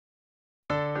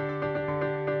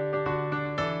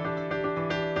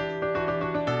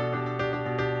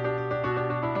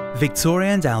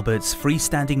Victoria+Albert's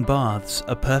freestanding baths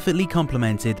are perfectly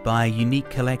complemented by a unique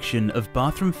collection of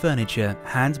bathroom furniture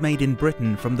handmade in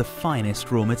Britain from the finest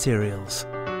raw materials.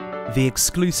 The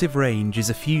exclusive range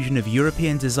is a fusion of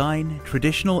European design,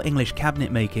 traditional English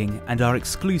cabinet making, and our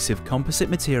exclusive composite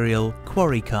material,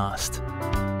 QUARRYCAST.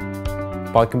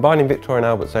 By combining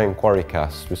Victoria+Albert's own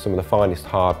QUARRYCAST with some of the finest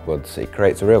hardwoods, it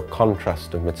creates a real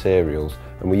contrast of materials,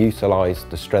 and we utilise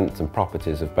the strengths and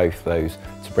properties of both those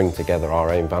to bring together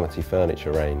our own vanity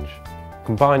furniture range.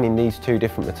 Combining these two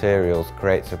different materials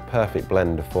creates a perfect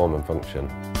blend of form and function.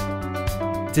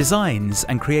 Designs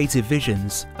and creative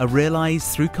visions are realised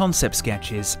through concept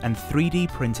sketches and 3D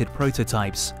printed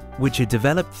prototypes, which are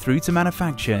developed through to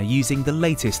manufacture using the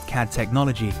latest CAD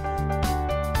technology.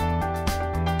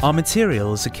 Our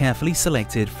materials are carefully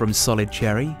selected from solid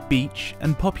cherry, beech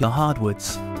and popular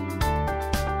hardwoods.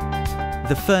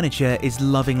 The furniture is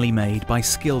lovingly made by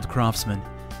skilled craftsmen,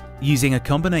 using a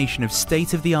combination of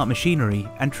state-of-the-art machinery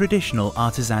and traditional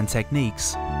artisan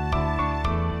techniques.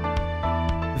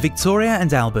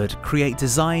 Victoria+Albert create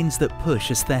designs that push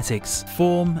aesthetics,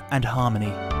 form and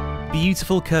harmony.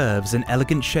 Beautiful curves and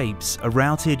elegant shapes are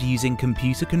routed using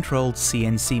computer-controlled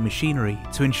CNC machinery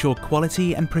to ensure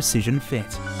quality and precision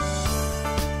fit.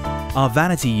 Our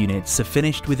vanity units are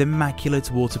finished with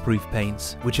immaculate waterproof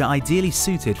paints, which are ideally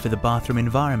suited for the bathroom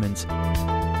environment.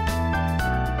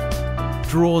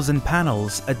 Drawers and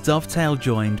panels are dovetail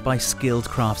joined by skilled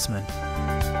craftsmen.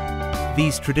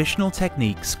 These traditional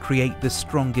techniques create the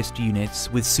strongest units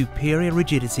with superior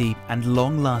rigidity and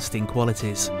long-lasting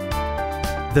qualities.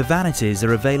 The vanities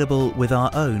are available with our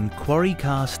own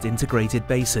QUARRYCAST integrated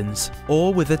basins,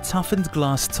 or with a toughened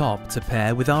glass top to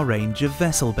pair with our range of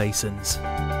vessel basins.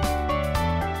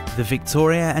 The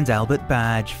Victoria+Albert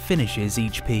badge finishes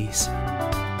each piece.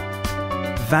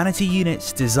 Vanity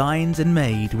units designed and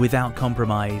made without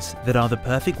compromise that are the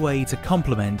perfect way to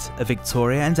complement a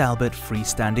Victoria+Albert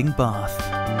freestanding bath.